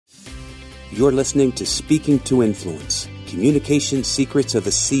You're listening to Speaking to Influence, Communication Secrets of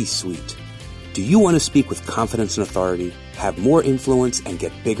the C-Suite. Do you want to speak with confidence and authority, have more influence, and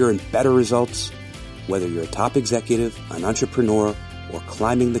get bigger and better results? Whether you're a top executive, an entrepreneur, or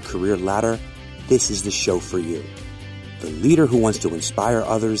climbing the career ladder, this is the show for you. The leader who wants to inspire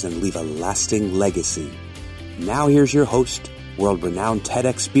others and leave a lasting legacy. Now here's your host, world-renowned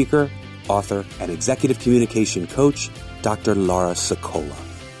TEDx speaker, author, and executive communication coach, Dr. Laura Sicola.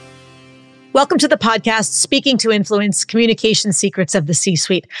 Welcome to the podcast, Speaking to Influence, Communication Secrets of the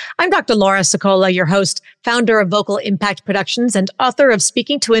C-Suite. I'm Dr. Laura Sicola, your host, founder of Vocal Impact Productions, and author of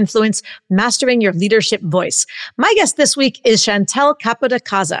Speaking to Influence, Mastering Your Leadership Voice. My guest this week is Chantal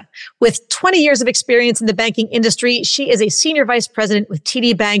Capodicasa. With 20 years of experience in the banking industry, she is a senior vice president with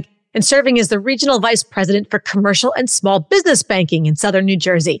TD Bank and serving as the regional vice president for commercial and small business banking in Southern New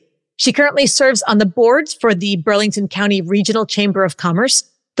Jersey. She currently serves on the boards for the Burlington County Regional Chamber of Commerce,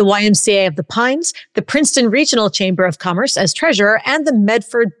 the YMCA of the Pines, the Princeton Regional Chamber of Commerce as treasurer, and the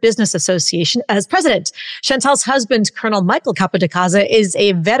Medford Business Association as president. Chantal's husband, Colonel Michael Capodicasa, is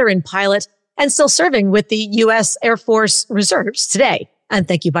a veteran pilot and still serving with the U.S. Air Force Reserves today. And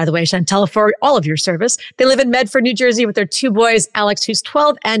thank you, by the way, Chantal, for all of your service. They live in Medford, New Jersey with their two boys, Alex, who's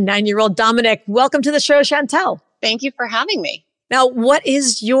 12, and 9-year-old Dominic. Welcome to the show, Chantal. Thank you for having me. Now, what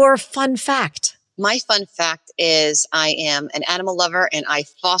is your fun fact? My fun fact is I am an animal lover and I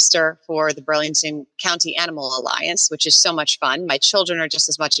foster for the Burlington County Animal Alliance, which is so much fun. My children are just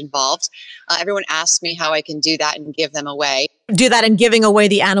as much involved. Everyone asks me how I can do that and give them away. Do that in giving away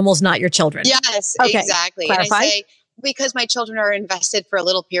the animals, not your children. Yes, okay. Exactly. Clarify. And I say, because my children are invested for a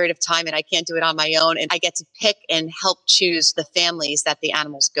little period of time and I can't do it on my own, and I get to pick and help choose the families that the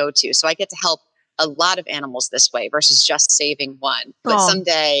animals go to. So I get to help a lot of animals this way versus just saving one. But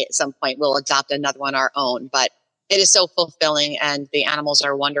someday, at some point, we'll adopt another one our own. But it is so fulfilling and the animals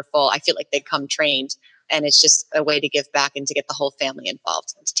are wonderful. I feel like they come trained and it's just a way to give back and to get the whole family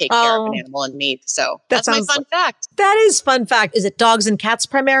involved and to take care of an animal in need. So that's my fun fact. That is fun fact. Is it dogs and cats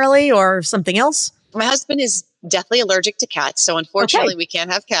primarily or something else? My husband is definitely allergic to cats. So unfortunately, we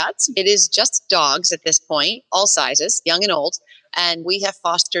can't have cats. It is just dogs at this point, all sizes, young and old. And we have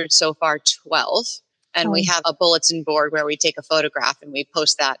fostered so far 12. And we have a bulletin board where we take a photograph and we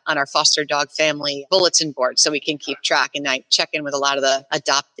post that on our foster dog family bulletin board so we can keep track. And I check in with a lot of the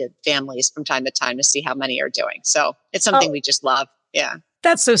adopted families from time to time to see how many are doing. So it's something we just love. Yeah.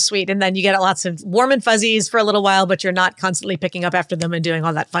 That's so sweet. And then you get lots of warm and fuzzies for a little while, but you're not constantly picking up after them and doing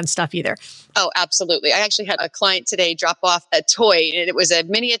all that fun stuff either. Oh, absolutely. I actually had a client today drop off a toy and it was a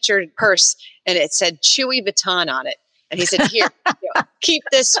miniature purse and it said Chewy Vuitton on it. And he said, here, keep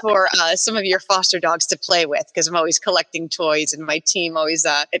this for some of your foster dogs to play with, because I'm always collecting toys and my team always,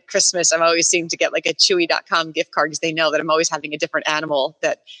 at Christmas, I'm always seem to get like a Chewy.com gift card because they know that I'm always having a different animal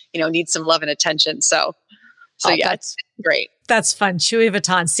that, needs some love and attention. So yeah, it's great. That's fun. Chewy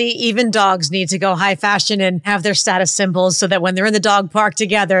Vuitton. See, even dogs need to go high fashion and have their status symbols so that when they're in the dog park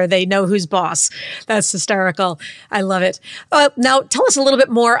together, they know who's boss. That's hysterical. I love it. Now, tell us a little bit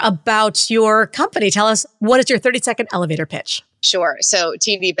more about your company. Tell us, what is your 30-second elevator pitch? Sure. So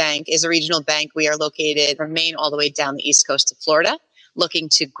TD Bank is a regional bank. We are located from Maine all the way down the East Coast of Florida, looking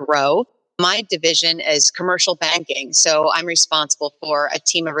to grow. My division is commercial banking. So I'm responsible for a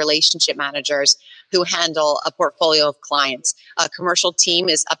team of relationship managers who handle a portfolio of clients. A commercial team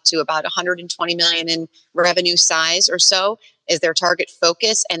is up to about 120 million in revenue size or so is their target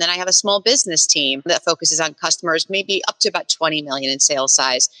focus. And then I have a small business team that focuses on customers, maybe up to about 20 million in sales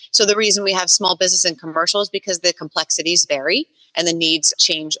size. So the reason we have small business and commercial is because the complexities vary and the needs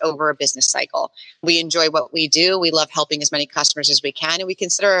change over a business cycle. We enjoy what we do. We love helping as many customers as we can. And we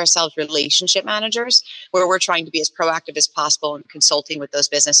consider ourselves relationship managers, where we're trying to be as proactive as possible in consulting with those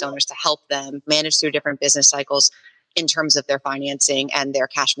business owners to help them manage through different business cycles in terms of their financing and their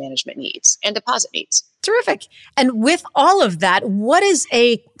cash management needs and deposit needs. Terrific. And with all of that, what is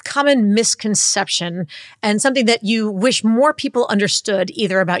a common misconception and something that you wish more people understood,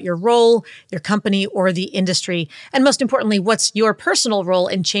 either about your role, your company, or the industry? And most importantly, what's your personal role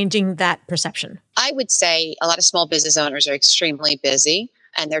in changing that perception? I would say a lot of small business owners are extremely busy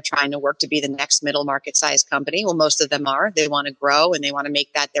and they're trying to work to be the next middle market size company. Well, most of them are. They want to grow and they want to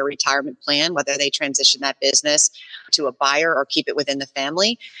make that their retirement plan, whether they transition that business to a buyer or keep it within the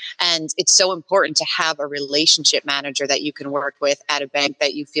family. And it's so important to have a relationship manager that you can work with at a bank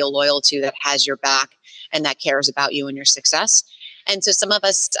that you feel loyal to, that has your back and that cares about you and your success. And so some of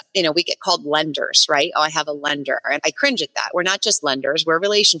us, we get called lenders, right? Oh, I have a lender. And I cringe at that. We're not just lenders. We're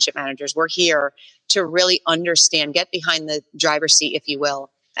relationship managers. We're here to really understand, get behind the driver's seat, if you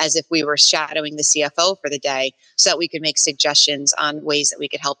will, as if we were shadowing the CFO for the day so that we could make suggestions on ways that we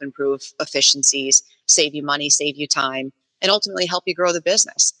could help improve efficiencies, save you money, save you time, and ultimately help you grow the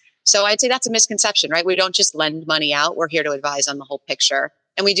business. So I'd say that's a misconception, right? We don't just lend money out. We're here to advise on the whole picture.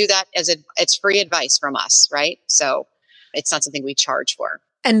 And we do that it's free advice from us, right? So it's not something we charge for.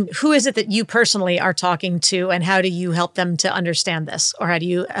 And who is it that you personally are talking to, and how do you help them to understand this? Or how do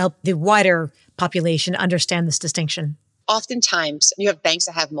you help the wider population understand this distinction? Oftentimes, you have banks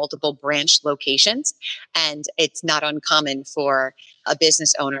that have multiple branch locations, and it's not uncommon for a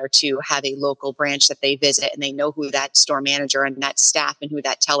business owner to have a local branch that they visit, and they know who that store manager and that staff and who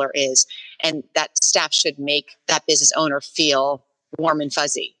that teller is. And that staff should make that business owner feel warm and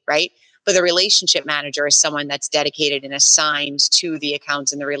fuzzy, right? But the relationship manager is someone that's dedicated and assigned to the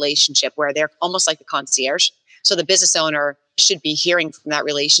accounts and the relationship, where they're almost like the concierge. So the business owner should be hearing from that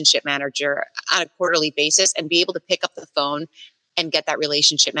relationship manager on a quarterly basis and be able to pick up the phone and get that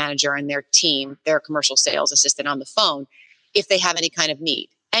relationship manager and their team, their commercial sales assistant on the phone if they have any kind of need,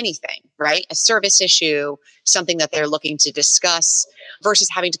 anything, right? A service issue, something that they're looking to discuss, versus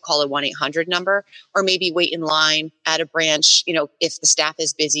having to call a 1-800 number, or maybe wait in line at a branch, if the staff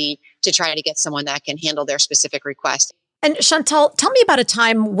is busy, to try to get someone that can handle their specific request. And Chantal, tell me about a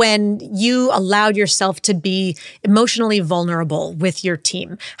time when you allowed yourself to be emotionally vulnerable with your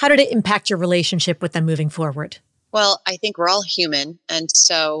team. How did it impact your relationship with them moving forward? Well, I think we're all human. And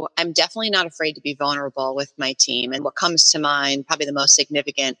so I'm definitely not afraid to be vulnerable with my team. And what comes to mind, probably the most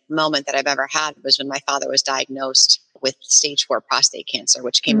significant moment that I've ever had, was when my father was diagnosed with stage 4 prostate cancer,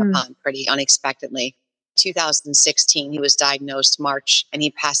 which came upon pretty unexpectedly. 2016, he was diagnosed March and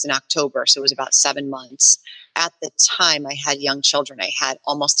he passed in October. So it was about 7 months. At the time, I had young children. I had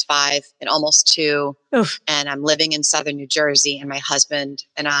almost 5 and almost 2. Oof. And I'm living in southern New Jersey, and my husband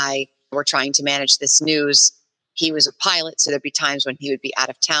and I were trying to manage this news. He was a pilot, so there'd be times when he would be out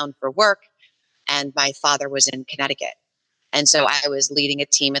of town for work, and my father was in Connecticut. And so I was leading a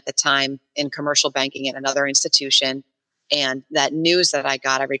team at the time in commercial banking at another institution. And that news that I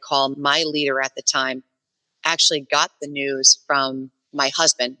got, I recall my leader at the time actually got the news from my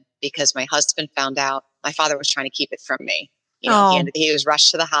husband, because my husband found out my father was trying to keep it from me. He was rushed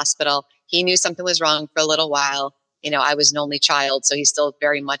to the hospital. He knew something was wrong for a little while. I was an only child, so he still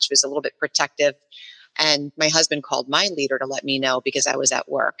very much was a little bit protective. And my husband called my leader to let me know, because I was at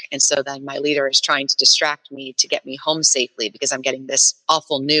work. And so then my leader is trying to distract me to get me home safely, because I'm getting this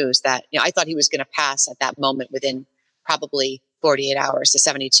awful news that, I thought he was going to pass at that moment within probably 48 hours to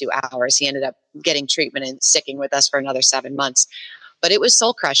 72 hours. He ended up getting treatment and sticking with us for another 7 months. But it was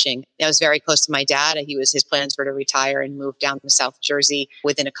soul crushing. I was very close to my dad. His plans were to retire and move down to South Jersey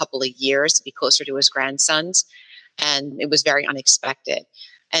within a couple of years to be closer to his grandsons. And it was very unexpected.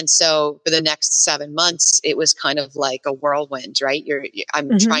 And so for the next 7 months, it was kind of like a whirlwind, right?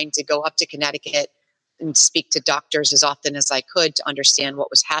 I'm trying to go up to Connecticut and speak to doctors as often as I could to understand what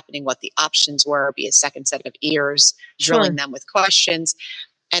was happening, what the options were, be a second set of ears, drilling them with questions.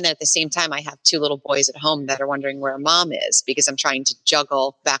 And then at the same time, I have 2 little boys at home that are wondering where mom is, because I'm trying to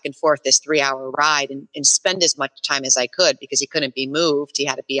juggle back and forth this 3-hour ride and spend as much time as I could, because he couldn't be moved. He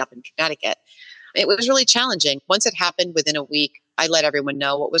had to be up in Connecticut. It was really challenging. Once it happened, within a week, I let everyone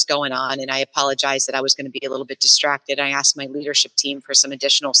know what was going on, and I apologized that I was going to be a little bit distracted. I asked my leadership team for some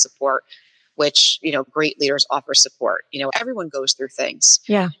additional support, which, great leaders offer support. Everyone goes through things.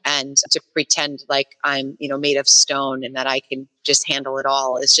 Yeah. And to pretend like I'm, made of stone and that I can just handle it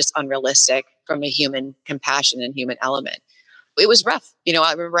all is just unrealistic from a human compassion and human element. It was rough.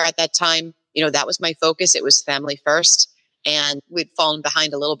 I remember at that time, that was my focus. It was family first. And we'd fallen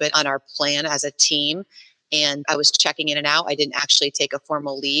behind a little bit on our plan as a team. And I was checking in and out. I didn't actually take a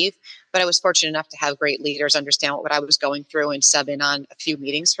formal leave, but I was fortunate enough to have great leaders understand what I was going through and sub in on a few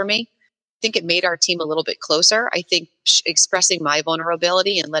meetings for me. I think it made our team a little bit closer. I think expressing my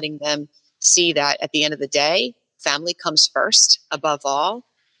vulnerability and letting them see that at the end of the day, family comes first above all.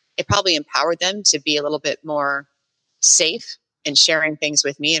 It probably empowered them to be a little bit more safe in sharing things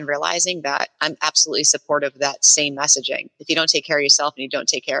with me and realizing that I'm absolutely supportive of that same messaging. If you don't take care of yourself and you don't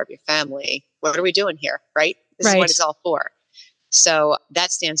take care of your family, what are we doing here, right? This is what it's all for. So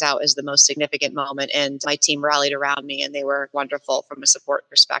that stands out as the most significant moment. And my team rallied around me, and they were wonderful from a support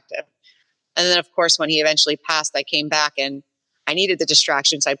perspective. And then, of course, when he eventually passed, I came back and I needed the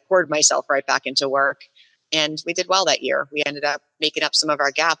distractions. I poured myself right back into work, and we did well that year. We ended up making up some of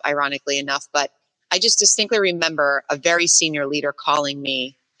our gap, ironically enough. But I just distinctly remember a very senior leader calling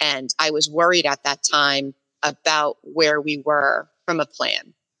me, and I was worried at that time about where we were from a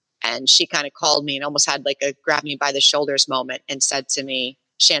plan. And she kind of called me and almost had like a grab me by the shoulders moment and said to me,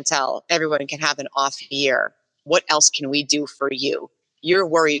 Chantal, everyone can have an off year. What else can we do for you? you're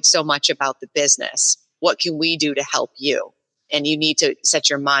worried so much about the business. What can we do to help you? And you need to set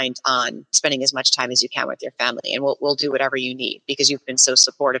your mind on spending as much time as you can with your family. And we'll do whatever you need because you've been so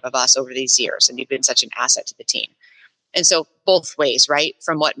supportive of us over these years and you've been such an asset to the team. And so both ways, right?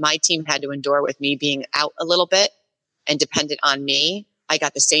 From what my team had to endure with me being out a little bit and dependent on me, I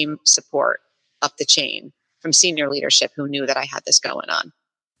got the same support up the chain from senior leadership who knew that I had this going on.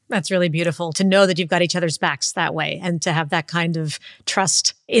 That's really beautiful to know that you've got each other's backs that way and to have that kind of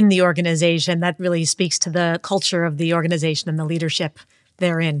trust in the organization. That really speaks to the culture of the organization and the leadership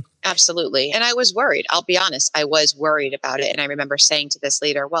therein. Absolutely. And I was worried. I'll be honest. I was worried about it. And I remember saying to this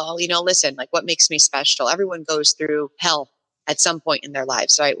leader, well, listen, like what makes me special? Everyone goes through hell at some point in their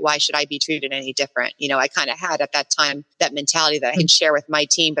lives. So why should I be treated any different? I kind of had at that time that mentality that I can share with my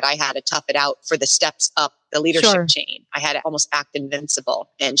team, but I had to tough it out for the steps up the leadership chain. I had to almost act invincible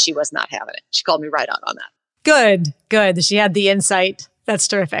and she was not having it. She called me right out on that. Good. She had the insight. That's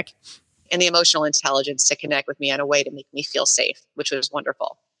terrific. And the emotional intelligence to connect with me in a way to make me feel safe, which was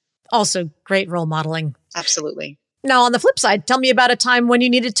wonderful. Also great role modeling. Absolutely. Now, on the flip side, tell me about a time when you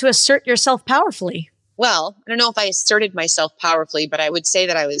needed to assert yourself powerfully. Well, I don't know if I asserted myself powerfully, but I would say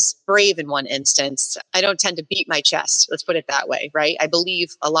that I was brave in one instance. I don't tend to beat my chest. Let's put it that way, right? I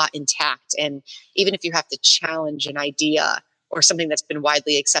believe a lot in tact. And even if you have to challenge an idea or something that's been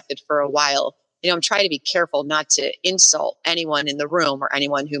widely accepted for a while, I'm trying to be careful not to insult anyone in the room or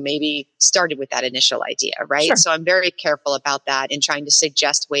anyone who maybe started with that initial idea, right? Sure. So I'm very careful about that and trying to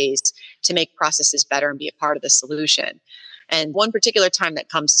suggest ways to make processes better and be a part of the solution. And one particular time that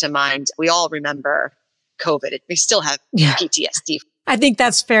comes to mind, we all remember COVID. We still have PTSD. I think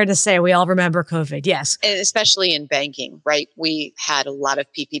that's fair to say. We all remember COVID. Yes. And especially in banking, right? We had a lot of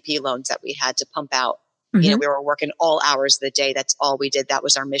PPP loans that we had to pump out. Mm-hmm. We were working all hours of the day. That's all we did. That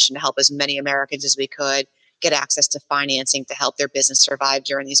was our mission, to help as many Americans as we could get access to financing to help their business survive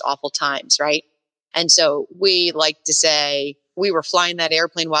during these awful times, right? And so we like to say we were flying that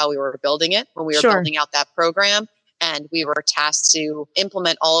airplane while we were building it, when we were building out that program. And we were tasked to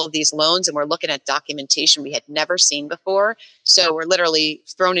implement all of these loans, and we're looking at documentation we had never seen before. So we're literally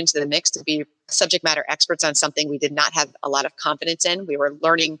thrown into the mix to be subject matter experts on something we did not have a lot of confidence in. We were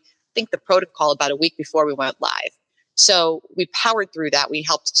learning, I think, the protocol about a week before we went live. So we powered through that. We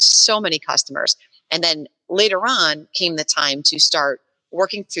helped so many customers. And then later on came the time to start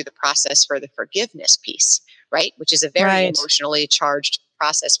working through the process for the forgiveness piece, right? Which is a very emotionally charged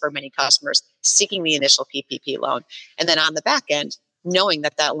process for many customers seeking the initial PPP loan. And then on the back end, knowing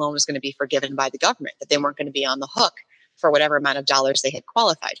that that loan was going to be forgiven by the government, that they weren't going to be on the hook for whatever amount of dollars they had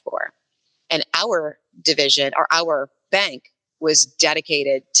qualified for. And our division or our bank was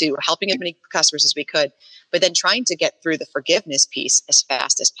dedicated to helping as many customers as we could, but then trying to get through the forgiveness piece as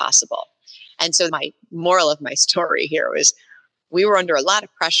fast as possible. And so my moral of my story here was we were under a lot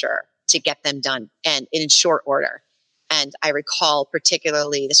of pressure to get them done and in short order. And I recall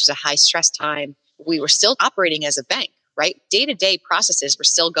particularly, this was a high stress time. We were still operating as a bank, right? Day-to-day processes were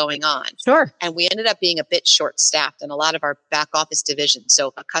still going on. Sure. And we ended up being a bit short-staffed in a lot of our back office divisions. So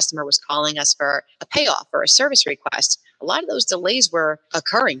if a customer was calling us for a payoff or a service request, a lot of those delays were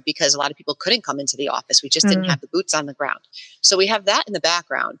occurring because a lot of people couldn't come into the office. We just didn't have the boots on the ground. So we have that in the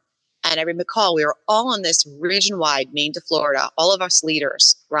background. And I recall we were all on this region-wide, Maine to Florida. All of us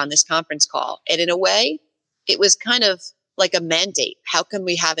leaders were on this conference call. And in a way, it was kind of like a mandate. How come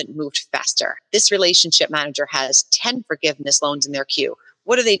we haven't moved faster? This relationship manager has 10 forgiveness loans in their queue.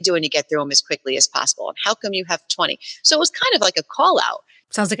 What are they doing to get through them as quickly as possible? And how come you have 20? So it was kind of like a call out.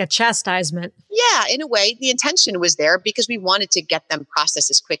 Sounds like a chastisement. Yeah, in a way, the intention was there because we wanted to get them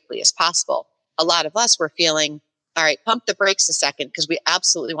processed as quickly as possible. A lot of us were feeling, all right, pump the brakes a second because we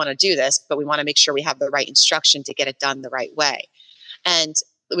absolutely want to do this, but we want to make sure we have the right instruction to get it done the right way. And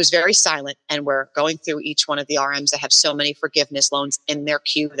it was very silent, and we're going through each one of the RMs that have so many forgiveness loans in their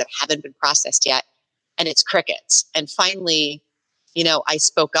queue that haven't been processed yet, and it's crickets. And finally, I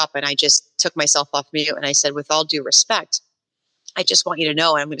spoke up and I just took myself off mute and I said, with all due respect, I just want you to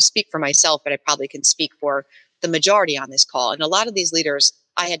know, and I'm going to speak for myself, but I probably can speak for the majority on this call. And a lot of these leaders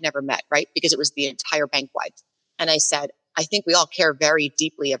I had never met, right? Because it was the entire bank-wide. And I said, I think we all care very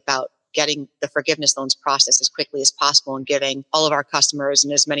deeply about getting the forgiveness loans processed as quickly as possible and giving all of our customers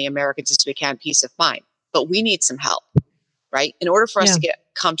and as many Americans as we can peace of mind. But we need some help, right? In order for us to get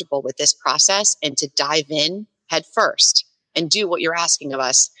comfortable with this process and to dive in head first and do what you're asking of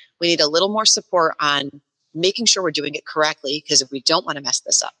us, we need a little more support on making sure we're doing it correctly, because if we don't want to mess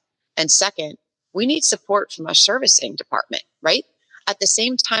this up. And second, we need support from our servicing department, right? At the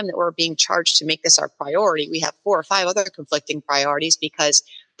same time that we're being charged to make this our priority, we have 4 or 5 other conflicting priorities because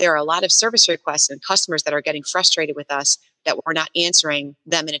there are a lot of service requests and customers that are getting frustrated with us that we're not answering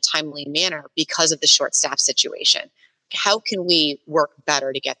them in a timely manner because of the short staff situation. How can we work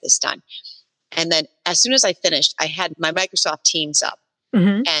better to get this done? And then as soon as I finished, I had my Microsoft Teams up,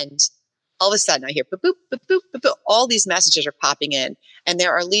 and all of a sudden I hear boop, boop, boop, boop, boop, boop. All these messages are popping in, and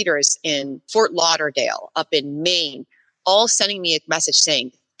there are leaders in Fort Lauderdale, up in Maine, all sending me a message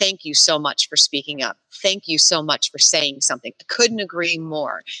saying, thank you so much for speaking up. Thank you so much for saying something. I couldn't agree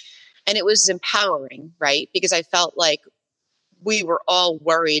more. And it was empowering, right? Because I felt like we were all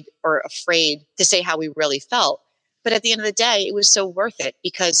worried or afraid to say how we really felt. But at the end of the day, it was so worth it,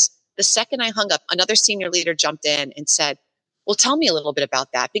 because the second I hung up, another senior leader jumped in and said, well, tell me a little bit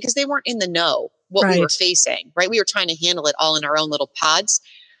about that, because they weren't in the know what we were facing, right? We were trying to handle it all in our own little pods.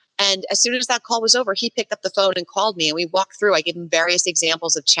 And as soon as that call was over, he picked up the phone and called me, and we walked through. I gave him various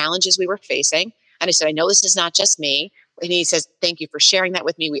examples of challenges we were facing. And I said, I know this is not just me. And he says, thank you for sharing that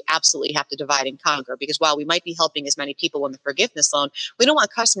with me. We absolutely have to divide and conquer, because while we might be helping as many people in the forgiveness loan, we don't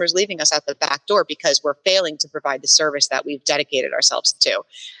want customers leaving us at the back door because we're failing to provide the service that we've dedicated ourselves to.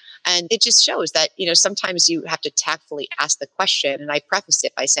 And it just shows that, sometimes you have to tactfully ask the question. And I prefaced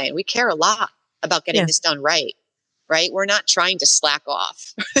it by saying, we care a lot about getting this done right? We're not trying to slack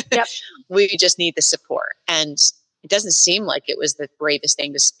off. Yep. We just need the support. And it doesn't seem like it was the bravest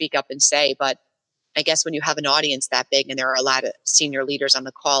thing to speak up and say, but I guess when you have an audience that big and there are a lot of senior leaders on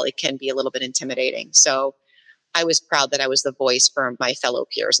the call, it can be a little bit intimidating. So I was proud that I was the voice for my fellow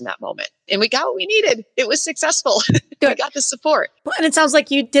peers in that moment. And we got what we needed. It was successful. We got the support. Well, and it sounds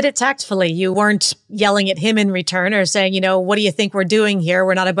like you did it tactfully. You weren't yelling at him in return or saying, what do you think we're doing here?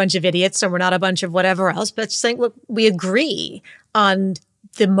 We're not a bunch of idiots, or we're not a bunch of whatever else, but saying, look, we agree on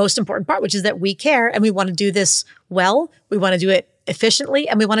the most important part, which is that we care and we want to do this well. We want to do it efficiently,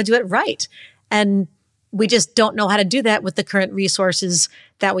 and we want to do it right. And we just don't know how to do that with the current resources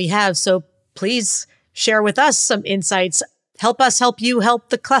that we have. So please share with us some insights. Help us help you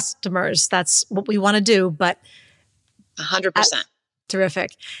help the customers. That's what we want to do. But 100%.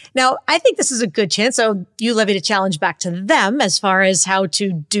 Terrific. Now, I think this is a good chance. So you levied a challenge back to them as far as how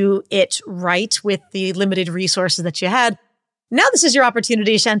to do it right with the limited resources that you had. Now, this is your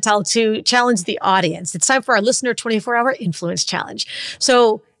opportunity, Chantal, to challenge the audience. It's time for our listener 24-hour influence challenge.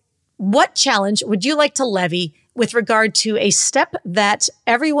 So what challenge would you like to levy with regard to a step that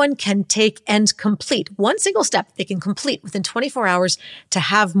everyone can take and complete? One single step they can complete within 24 hours to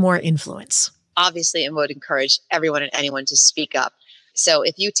have more influence. Obviously, I would encourage everyone and anyone to speak up. So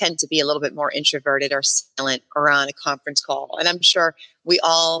if you tend to be a little bit more introverted or silent or on a conference call, and I'm sure we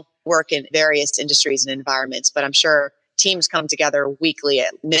all work in various industries and environments, but I'm sure teams come together weekly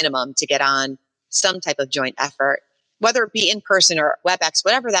at minimum to get on some type of joint effort, whether it be in person or WebEx,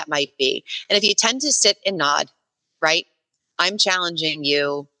 whatever that might be. And if you tend to sit and nod, right, I'm challenging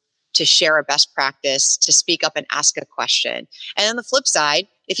you to share a best practice, to speak up and ask a question. And on the flip side,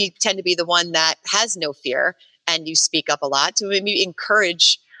 if you tend to be the one that has no fear and you speak up a lot, to maybe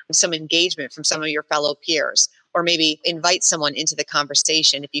encourage some engagement from some of your fellow peers, or maybe invite someone into the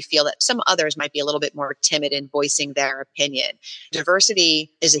conversation if you feel that some others might be a little bit more timid in voicing their opinion.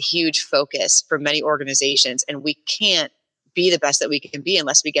 Diversity is a huge focus for many organizations, and we can't be the best that we can be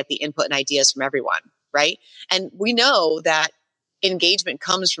unless we get the input and ideas from everyone, right? And we know that engagement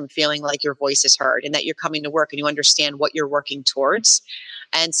comes from feeling like your voice is heard and that you're coming to work and you understand what you're working towards.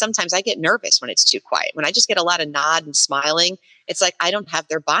 And sometimes I get nervous when it's too quiet. When I just get a lot of nod and smiling, it's like I don't have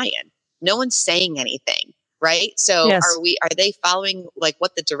their buy-in. No one's saying anything, right? So Yes. are they following like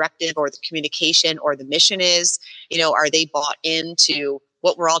what the directive or the communication or the mission is? Are they bought into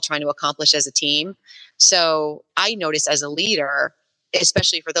what we're all trying to accomplish as a team? So I notice as a leader,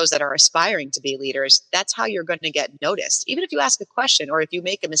 especially for those that are aspiring to be leaders, that's how you're going to get noticed. Even if you ask a question or if you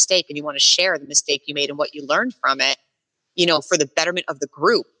make a mistake and you want to share the mistake you made and what you learned from it, for the betterment of the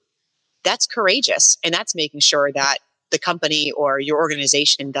group, that's courageous. And that's making sure that the company or your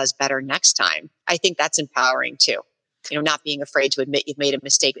organization does better next time. I think that's empowering too. Not being afraid to admit you've made a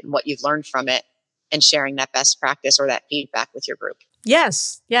mistake and what you've learned from it and sharing that best practice or that feedback with your group.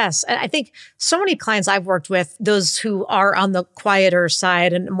 Yes, yes. And I think so many clients I've worked with, those who are on the quieter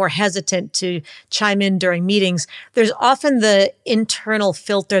side and more hesitant to chime in during meetings, there's often the internal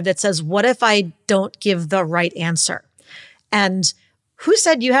filter that says, what if I don't give the right answer? And who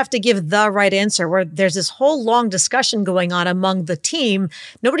said you have to give the right answer? Where there's this whole long discussion going on among the team.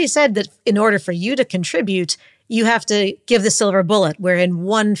 Nobody said that in order for you to contribute, you have to give the silver bullet where in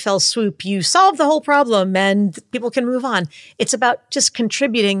one fell swoop, you solve the whole problem and people can move on. It's about just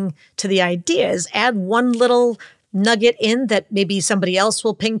contributing to the ideas. Add one little nugget in that maybe somebody else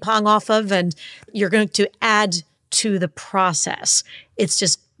will ping pong off of, and you're going to add to the process. It's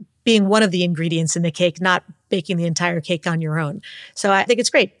just being one of the ingredients in the cake, not baking the entire cake on your own. So I think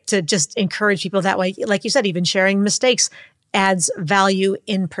it's great to just encourage people that way. Like you said, even sharing mistakes adds value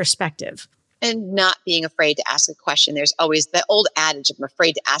in perspective. And not being afraid to ask a question. There's always the old adage, I'm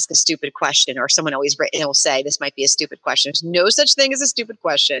afraid to ask a stupid question, or someone always will say, this might be a stupid question. There's no such thing as a stupid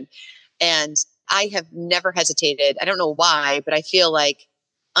question. And I have never hesitated. I don't know why, but I feel like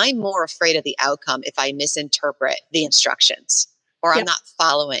I'm more afraid of the outcome if I misinterpret the instructions or I'm not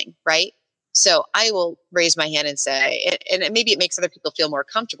following, right? So I will raise my hand and say, and maybe it makes other people feel more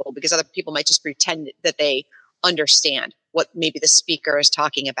comfortable because other people might just pretend that they understand what maybe the speaker is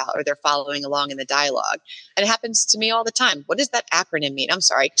talking about or they're following along in the dialogue. And it happens to me all the time. What does that acronym mean? I'm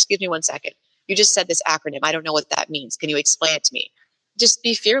sorry, excuse me 1 second. You just said this acronym. I don't know what that means. Can you explain it to me? Just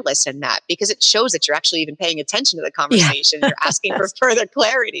be fearless in that because it shows that you're actually even paying attention to the conversation. You're asking for further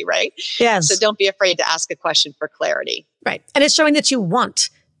clarity, right? Yes. So don't be afraid to ask a question for clarity. Right. And it's showing that you want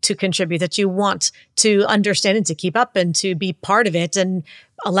to contribute, that you want to understand and to keep up and to be part of it. And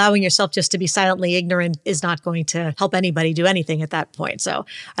allowing yourself just to be silently ignorant is not going to help anybody do anything at that point. So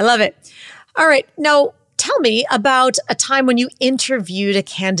I love it. All right. Now, tell me about a time when you interviewed a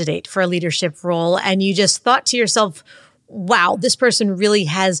candidate for a leadership role and you just thought to yourself, wow, this person really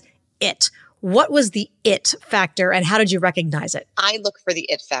has it. What was the it factor and how did you recognize it? I look for the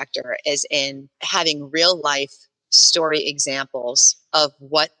it factor as in having real life story examples of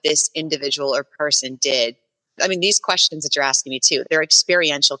what this individual or person did. I mean, these questions that you're asking me too, they're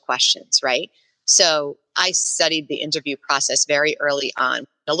experiential questions, right? So I studied the interview process very early on.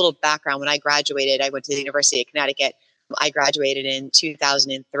 A little background, when I graduated, I went to the University of Connecticut. I graduated in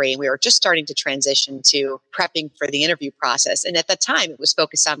 2003 and we were just starting to transition to prepping for the interview process. And at that time, it was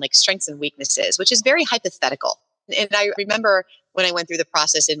focused on like strengths and weaknesses, which is very hypothetical. And I remember when I went through the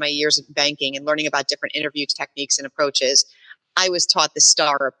process in my years of banking and learning about different interview techniques and approaches, I was taught the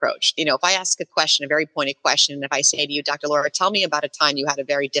STAR approach. You know, if I ask a question, a very pointed question, and if I say to you, Dr. Laura, tell me about a time you had a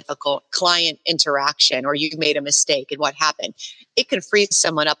very difficult client interaction or you made a mistake and what happened, it can freeze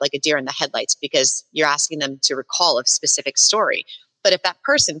someone up like a deer in the headlights because you're asking them to recall a specific story. But if that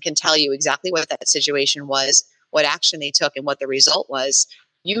person can tell you exactly what that situation was, what action they took, and what the result was,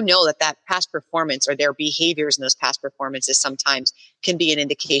 you know that that past performance or their behaviors in those past performances sometimes can be an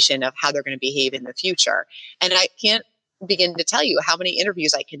indication of how they're going to behave in the future. And I can't begin to tell you how many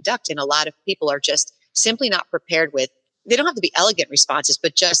interviews I conduct, and a lot of people are just simply not prepared with, they don't have to be elegant responses,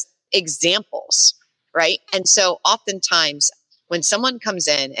 but just examples, right? And so oftentimes when someone comes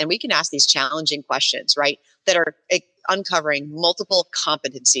in and we can ask these challenging questions, right, that are uncovering multiple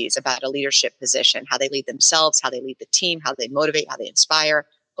competencies about a leadership position, how they lead themselves, how they lead the team, how they motivate, how they inspire,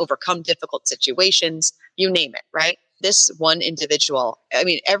 overcome difficult situations, you name it, right? This one individual, I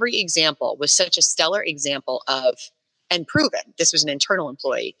mean, every example was such a stellar example of, and proven, this was an internal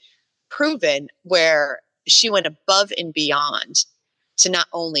employee, proven where she went above and beyond to not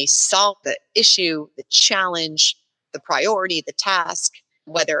only solve the issue, the challenge, the priority, the task,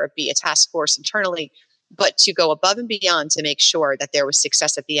 whether it be a task force internally, but to go above and beyond to make sure that there was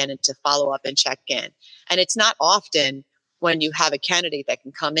success at the end and to follow up and check in. And it's not often when you have a candidate that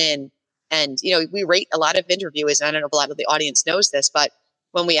can come in and, you know, we rate a lot of interviewers, and I don't know if a lot of the audience knows this, but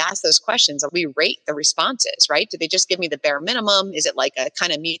when we ask those questions, we rate the responses, right? Do they just give me the bare minimum? Is it like a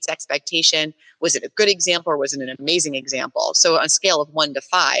kind of meets expectation? Was it a good example or was it an amazing example? So on a scale of 1 to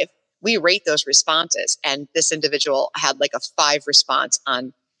 5, we rate those responses. And this individual had like a 5 response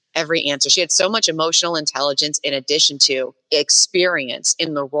on every answer. She had so much emotional intelligence in addition to experience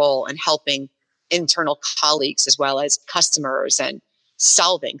in the role and helping internal colleagues as well as customers and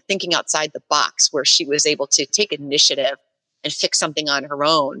thinking outside the box, where she was able to take initiative and fix something on her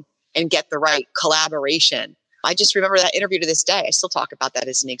own and get the right collaboration. I just remember that interview to this day. I still talk about that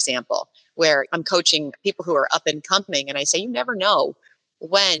as an example where I'm coaching people who are up and coming. And I say, you never know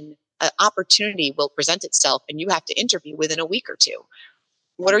when an opportunity will present itself and you have to interview within a week or two.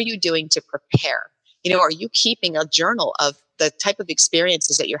 What are you doing to prepare? You know, are you keeping a journal of the type of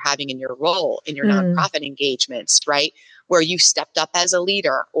experiences that you're having in your role, in your nonprofit engagements, right? Where you stepped up as a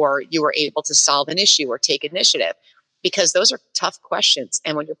leader or you were able to solve an issue or take initiative. Because those are tough questions.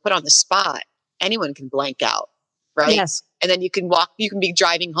 And when you're put on the spot, anyone can blank out, right? Yes. And then you can be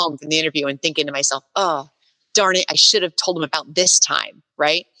driving home from the interview and thinking to myself, oh, darn it, I should have told them about this time,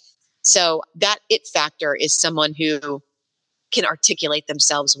 right? So that it factor is someone who can articulate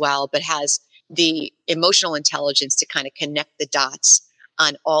themselves well, but has the emotional intelligence to kind of connect the dots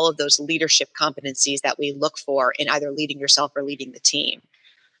on all of those leadership competencies that we look for in either leading yourself or leading the team.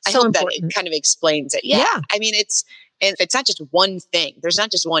 I hope important. That it kind of explains it. Yeah. I mean, it's not just one thing. There's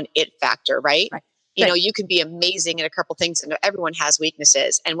not just one it factor, right? You can be amazing in a couple things, and everyone has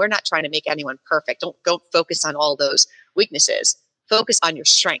weaknesses, and we're not trying to make anyone perfect. Don't focus on all those weaknesses. Focus on your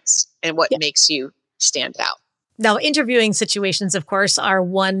strengths and what makes you stand out. Now, interviewing situations, of course, are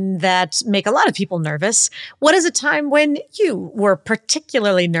one that make a lot of people nervous. What is a time when you were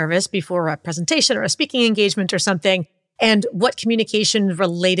particularly nervous before a presentation or a speaking engagement or something? And what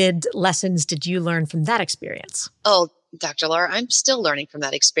communication-related lessons did you learn from that experience? Oh, Dr. Laura, I'm still learning from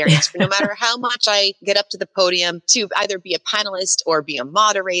that experience. No matter how much I get up to the podium to either be a panelist or be a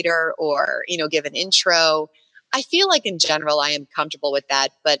moderator or, give an intro, I feel like in general, I am comfortable with that.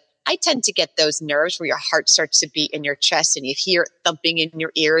 But I tend to get those nerves where your heart starts to beat in your chest and you hear it thumping in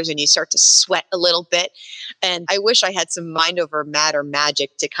your ears and you start to sweat a little bit. And I wish I had some mind over matter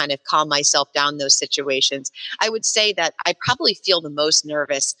magic to kind of calm myself down in those situations. I would say that I probably feel the most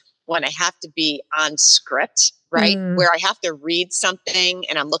nervous when I have to be on script, right? Where I have to read something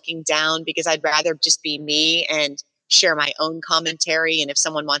and I'm looking down because I'd rather just be me and share my own commentary. And if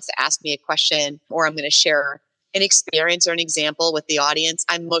someone wants to ask me a question or I'm going to share an experience or an example with the audience,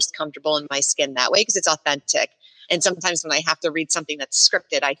 I'm most comfortable in my skin that way because it's authentic. And sometimes when I have to read something that's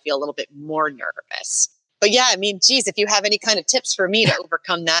scripted, I feel a little bit more nervous. But yeah, geez, if you have any kind of tips for me to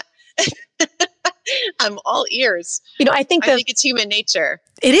overcome that, I'm all ears. I think it's human nature.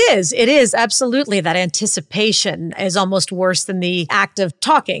 It is absolutely. That anticipation is almost worse than the act of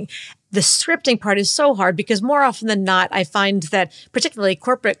talking. The scripting part is so hard because more often than not, I find that particularly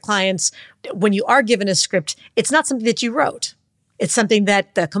corporate clients, when you are given a script, it's not something that you wrote. It's something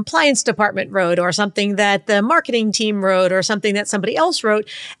that the compliance department wrote or something that the marketing team wrote or something that somebody else wrote.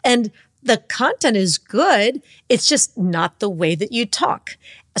 And the content is good. It's just not the way that you talk.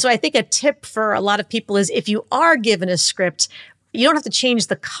 So I think a tip for a lot of people is if you are given a script, you don't have to change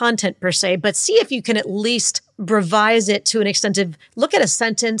the content per se, but see if you can at least revise it to an extent of look at a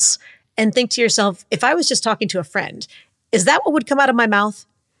sentence and think to yourself, if I was just talking to a friend, is that what would come out of my mouth?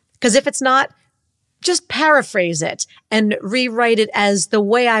 Because if it's not, just paraphrase it and rewrite it as the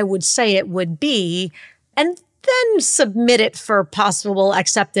way I would say it would be, and then submit it for possible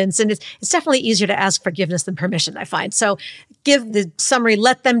acceptance. And it's definitely easier to ask forgiveness than permission, I find. So give the summary,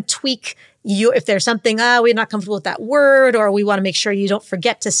 let them tweak you. If there's something, we're not comfortable with that word, or we want to make sure you don't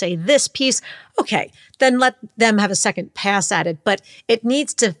forget to say this piece. Okay, then let them have a second pass at it. But it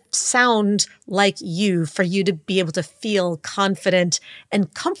needs to sound like you for you to be able to feel confident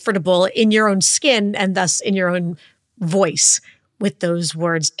and comfortable in your own skin and thus in your own voice with those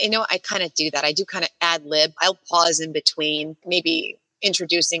words. I kind of do that. I do kind of ad lib. I'll pause in between, maybe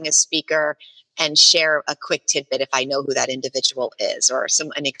introducing a speaker and share a quick tidbit if I know who that individual is or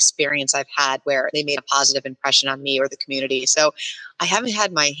an experience I've had where they made a positive impression on me or the community. So I haven't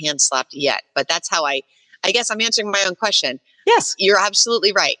had my hand slapped yet, but that's how I guess I'm answering my own question. Yes. You're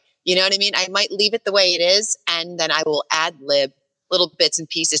absolutely right. You know what I mean? I might leave it the way it is, and then I will ad lib little bits and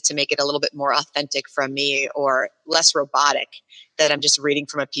pieces to make it a little bit more authentic from me or less robotic that I'm just reading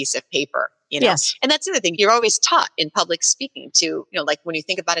from a piece of paper, Yes. And that's the other thing. You're always taught in public speaking to, like when you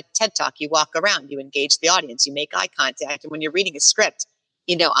think about a TED Talk, you walk around, you engage the audience, you make eye contact. And when you're reading a script,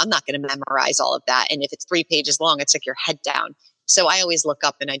 I'm not going to memorize all of that. And if it's 3 pages long, it's like your head down. So I always look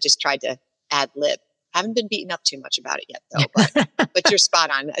up and I just tried to ad lib. Haven't been beaten up too much about it yet, though. But you're spot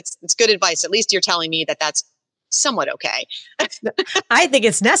on. It's good advice. At least you're telling me that that's somewhat okay. I think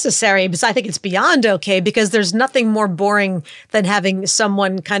it's necessary, because I think it's beyond okay, because there's nothing more boring than having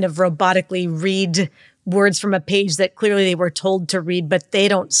someone kind of robotically read words from a page that clearly they were told to read, but they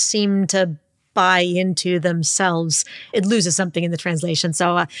don't seem to buy into themselves. It loses something in the translation.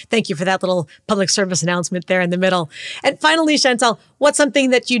 So thank you for that little public service announcement there in the middle. And finally, Chantal, what's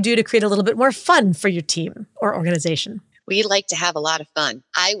something that you do to create a little bit more fun for your team or organization? We like to have a lot of fun.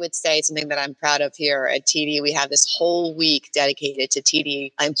 I would say something that I'm proud of here at TD. We have this whole week dedicated to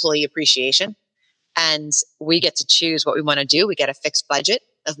TD employee appreciation. And we get to choose what we want to do. We get a fixed budget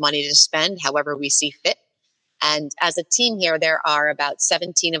of money to spend however we see fit. And as a team here, there are about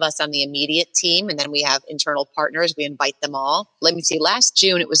 17 of us on the immediate team. And then we have internal partners. We invite them all. Let me see, last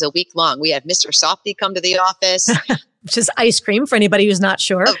June, it was a week long. We had Mr. Softy come to the office. Which is ice cream for anybody who's not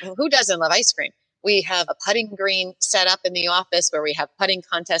sure. Oh, who doesn't love ice cream? We have a putting green set up in the office where we have putting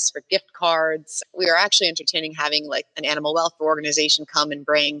contests for gift cards. We are actually entertaining having like an animal welfare organization come and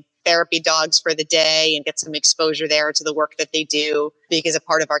bring therapy dogs for the day and get some exposure there to the work that they do, because a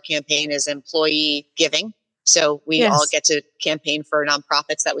part of our campaign is employee giving. So we all get to campaign for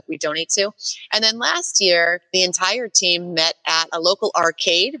nonprofits that we donate to. And then last year, the entire team met at a local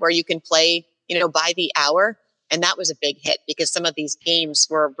arcade where you can play, by the hour. And that was a big hit because some of these games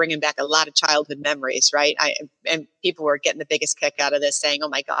were bringing back a lot of childhood memories, right? And people were getting the biggest kick out of this, saying, oh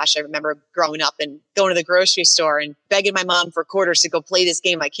my gosh, I remember growing up and going to the grocery store and begging my mom for quarters to go play this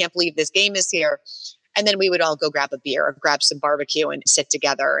game. I can't believe this game is here. And then we would all go grab a beer or grab some barbecue and sit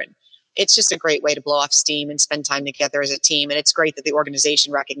together. And it's just a great way to blow off steam and spend time together as a team. And it's great that the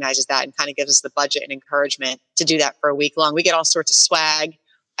organization recognizes that and kind of gives us the budget and encouragement to do that for a week long. We get all sorts of swag.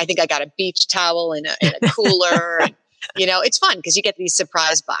 I think I got a beach towel and a cooler. And, it's fun because you get these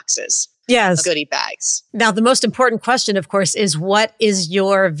surprise boxes. Yes. Goodie bags. Now, the most important question, of course, is what is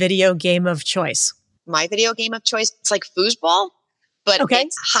your video game of choice? My video game of choice, it's like foosball, but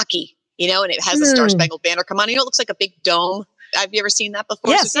it's hockey, and it has the Star Spangled Banner come on. It looks like a big dome. Have you ever seen that before?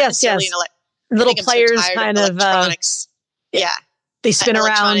 Yes, yes. Little players kind of, electronics. They spin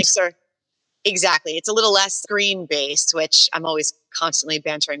around. Exactly. It's a little less screen based, which I'm always constantly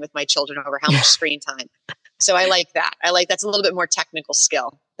bantering with my children over how much screen time. So I like that. That's a little bit more technical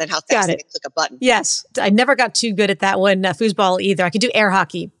skill than how fast I can click a button. Yes. I never got too good at that one, foosball either. I could do air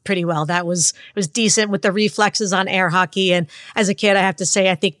hockey pretty well. It was decent with the reflexes on air hockey. And as a kid, I have to say,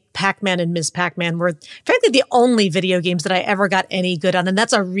 I think Pac-Man and Ms. Pac-Man were frankly the only video games that I ever got any good on. And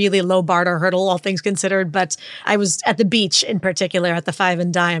that's a really low bar to hurdle, all things considered. But I was at the beach in particular at the Five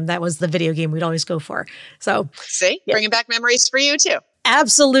and Dime. That was the video game we'd always go for. So see, bringing back memories for you too.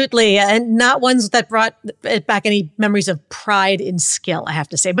 Absolutely. And not ones that brought back any memories of pride in skill, I have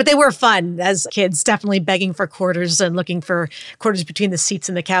to say. But they were fun as kids, definitely begging for quarters and looking for quarters between the seats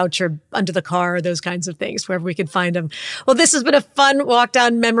in the couch or under the car, or those kinds of things, wherever we could find them. Well, this has been a fun walk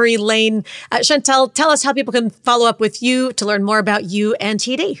down memory lane. Chantal, tell us how people can follow up with you to learn more about you and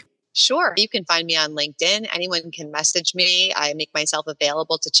TD. Sure. You can find me on LinkedIn. Anyone can message me. I make myself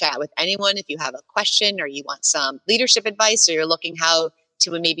available to chat with anyone. If you have a question or you want some leadership advice or you're looking how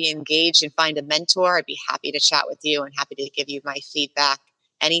to maybe engage and find a mentor, I'd be happy to chat with you and happy to give you my feedback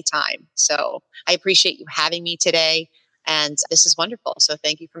anytime. So I appreciate you having me today. And this is wonderful. So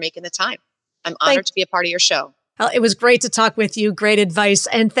thank you for making the time. I'm honored to be a part of your show. Well, it was great to talk with you. Great advice.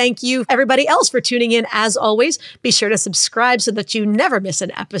 And thank you, everybody else, for tuning in. As always, be sure to subscribe so that you never miss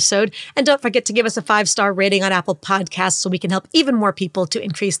an episode. And don't forget to give us a 5-star rating on Apple Podcasts so we can help even more people to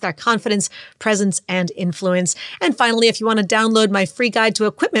increase their confidence, presence, and influence. And finally, if you want to download my free guide to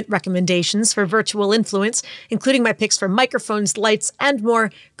equipment recommendations for virtual influence, including my picks for microphones, lights, and more,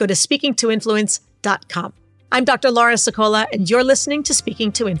 go to speakingtoinfluence.com. I'm Dr. Laura Sicola, and you're listening to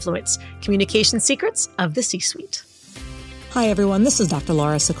Speaking to Influence, Communication Secrets of the C-Suite. Hi, everyone. This is Dr.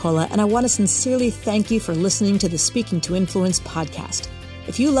 Laura Sicola, and I want to sincerely thank you for listening to the Speaking to Influence podcast.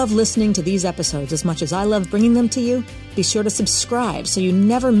 If you love listening to these episodes as much as I love bringing them to you, be sure to subscribe so you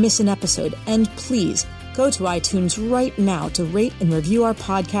never miss an episode. And please, go to iTunes right now to rate and review our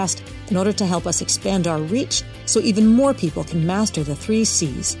podcast in order to help us expand our reach so even more people can master the 3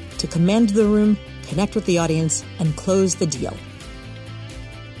 C's to command the room, connect with the audience, and close the deal.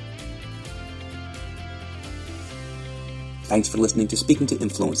 Thanks for listening to Speaking to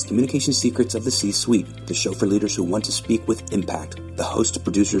Influence, Communication Secrets of the C-Suite, the show for leaders who want to speak with impact. The hosts,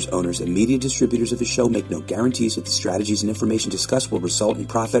 producers, owners, and media distributors of the show make no guarantees that the strategies and information discussed will result in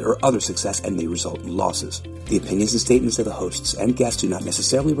profit or other success and may result in losses. The opinions and statements of the hosts and guests do not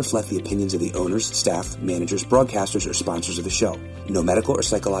necessarily reflect the opinions of the owners, staff, managers, broadcasters, or sponsors of the show. No medical or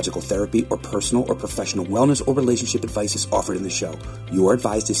psychological therapy or personal or professional wellness or relationship advice is offered in the show. You are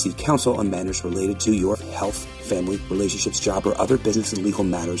advised to seek counsel on matters related to your health, family, relationships, job, or other business and legal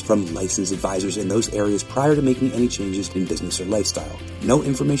matters from licensed advisors in those areas prior to making any changes in business or lifestyle. No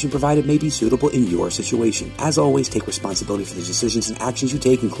information provided may be suitable in your situation. As always, take responsibility for the decisions and actions you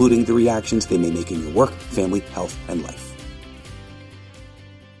take, including the reactions they may make in your work, family, health, and life.